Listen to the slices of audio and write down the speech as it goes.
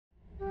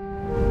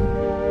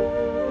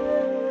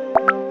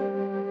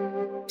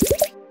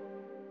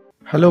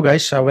Hello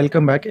guys,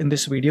 welcome back. In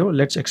this video,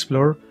 let's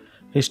explore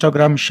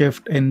Histogram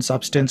Shift in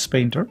Substance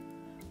Painter.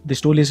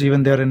 This tool is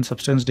even there in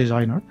Substance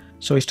Designer.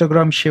 So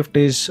Histogram Shift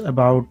is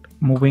about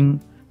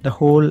moving the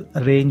whole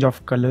range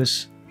of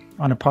colors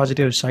on a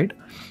positive side.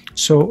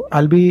 So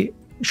I'll be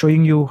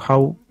showing you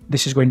how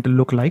this is going to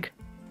look like.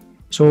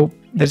 So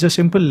there's a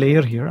simple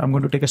layer here. I'm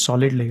going to take a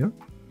solid layer,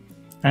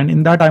 and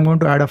in that I'm going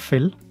to add a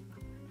fill,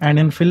 and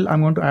in fill I'm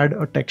going to add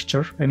a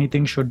texture.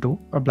 Anything should do,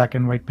 a black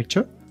and white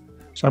picture.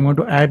 So I'm going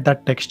to add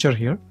that texture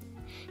here.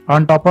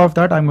 On top of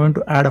that, I'm going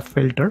to add a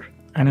filter,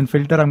 and in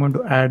filter I'm going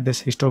to add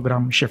this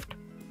histogram shift.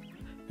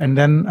 And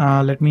then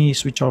let me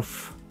switch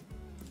off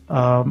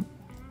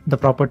the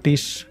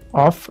properties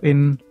off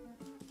in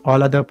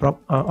all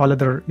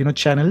other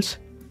channels.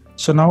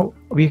 So now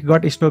we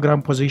got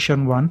histogram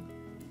position 1.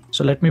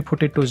 So let me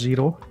put it to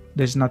 0.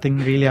 There's nothing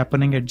really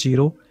happening at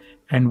 0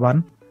 and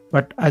 1.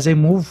 But as I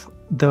move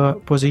the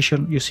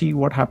position, you see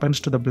what happens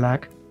to the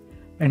black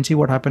and see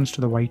what happens to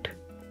the white.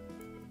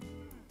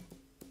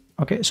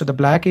 Okay, so the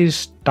black is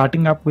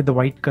starting up with the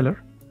white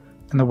color,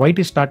 and the white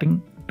is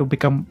starting to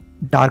become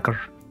darker,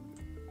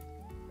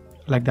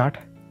 like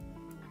that.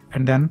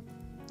 And then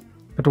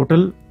the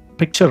total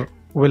picture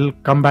will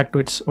come back to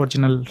its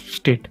original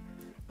state.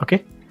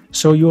 Okay,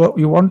 so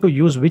you want to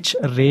use which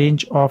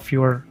range of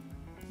your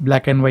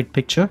black and white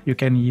picture, you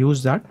can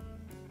use that.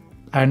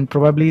 And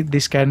probably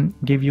this can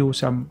give you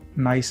some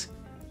nice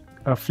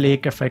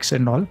flake effects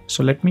and all.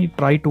 So let me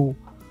try to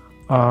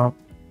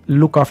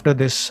look after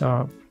this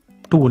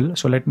tool.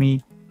 So let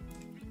me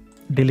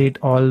delete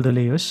all the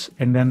layers,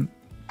 and then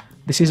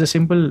this is a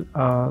simple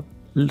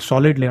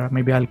solid layer.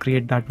 Maybe I'll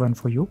create that one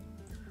for you.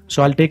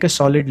 So I'll take a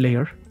solid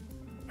layer,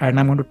 and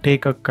I'm going to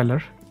take a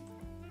color.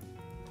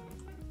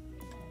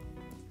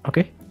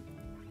 Okay,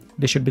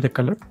 this should be the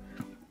color,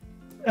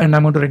 and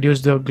I'm going to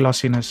reduce the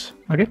glossiness.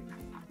 Okay,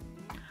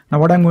 now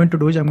what I'm going to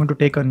do is I'm going to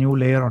take a new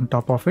layer on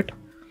top of it,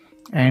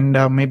 and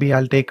maybe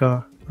I'll take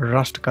a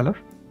rust color.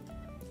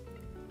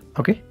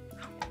 Okay,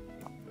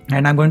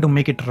 and I'm going to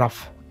make it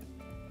rough,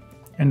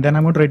 and then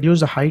I'm going to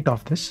reduce the height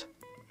of this,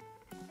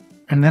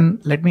 and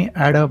then let me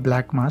add a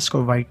black mask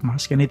or white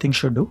mask, anything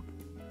should do.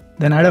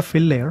 Then add a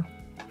fill layer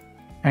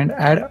and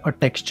add a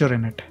texture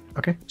in it.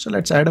 Okay, so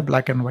let's add a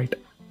black and white.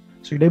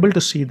 So you're able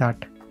to see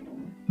that.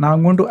 Now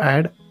I'm going to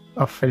add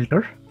a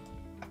filter,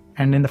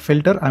 and in the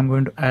filter I'm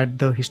going to add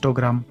the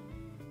histogram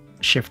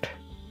shift.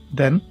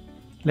 Then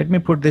let me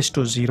put this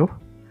to 0,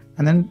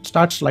 and then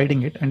start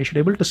sliding it, and you should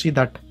be able to see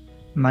that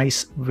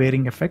nice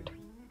wearing effect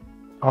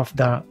of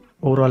the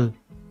overall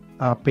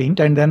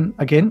paint. And then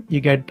again you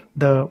get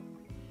the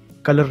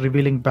color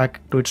revealing back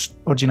to its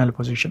original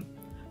position.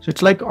 So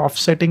it's like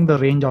offsetting the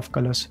range of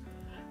colors.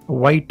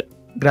 White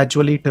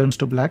gradually turns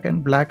to black,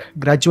 and black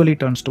gradually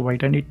turns to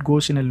white, and it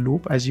goes in a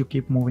loop as you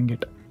keep moving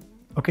it.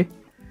 Okay,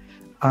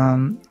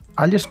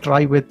 I'll just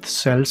try with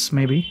cells.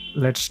 Maybe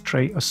let's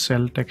try a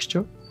cell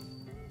texture,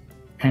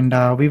 and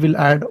we will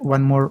add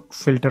one more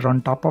filter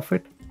on top of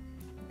it,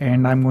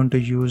 and I'm going to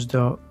use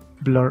the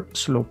blur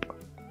slope.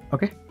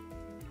 Okay,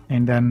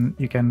 and then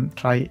you can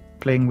try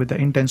playing with the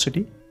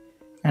intensity,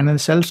 and then the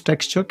cells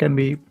texture can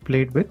be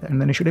played with, and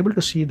then you should be able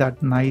to see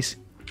that nice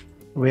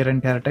wear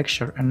and tear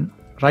texture. And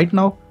right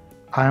now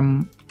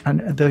and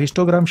the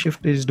histogram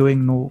shift is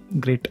doing no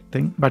great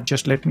thing, but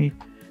just let me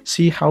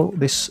see how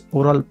this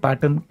overall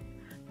pattern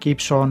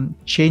keeps on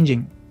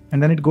changing,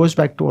 and then it goes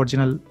back to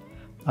original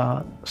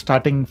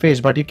starting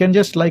phase. But you can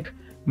just like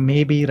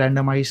maybe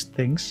randomize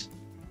things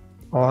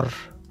or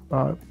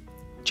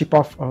chip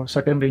off a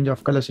certain range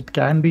of colors. It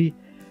can be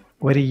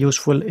very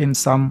useful in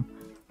some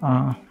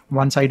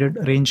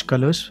one-sided range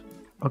colors.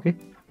 Okay,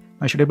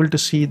 I should be able to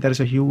see there is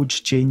a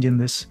huge change in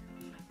this.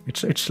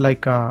 It's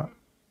like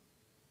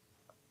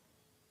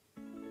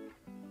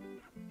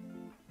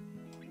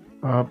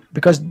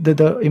because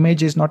the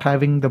image is not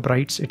having the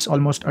brights, it's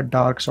almost a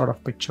dark sort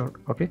of picture.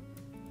 Okay,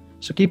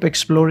 so keep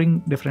exploring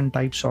different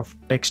types of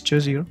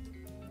textures here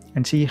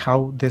and see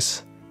how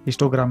this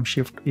histogram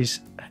shift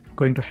is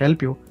going to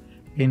help you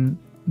in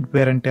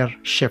wear and tear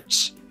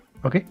shifts.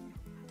 Okay,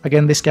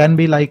 again, this can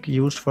be like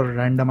used for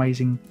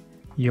randomizing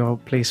your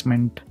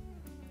placement,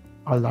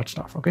 all that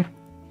stuff. Okay,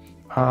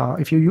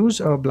 if you use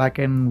a black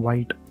and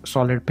white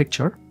solid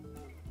picture,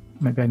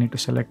 maybe I need to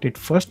select it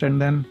first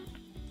and then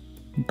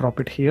drop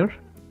it here.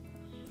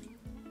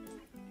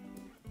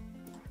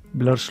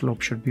 Blur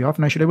slope should be off.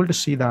 Now I should be able to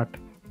see that.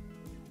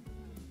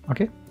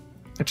 Okay,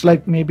 it's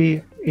like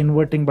maybe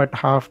inverting, but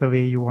half the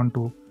way you want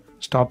to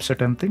stop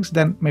certain things,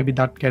 then maybe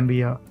that can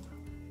be a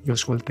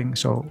useful thing.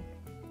 So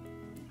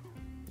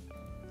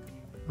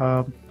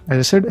as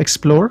I said,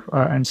 explore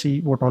and see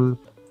what all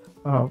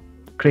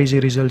crazy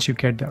results you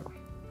get there.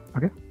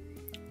 Okay,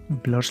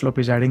 blur slope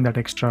is adding that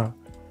extra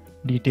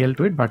detail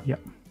to it, but yeah,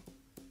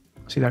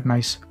 see that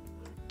nice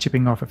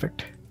chipping off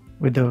effect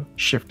with the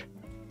shift.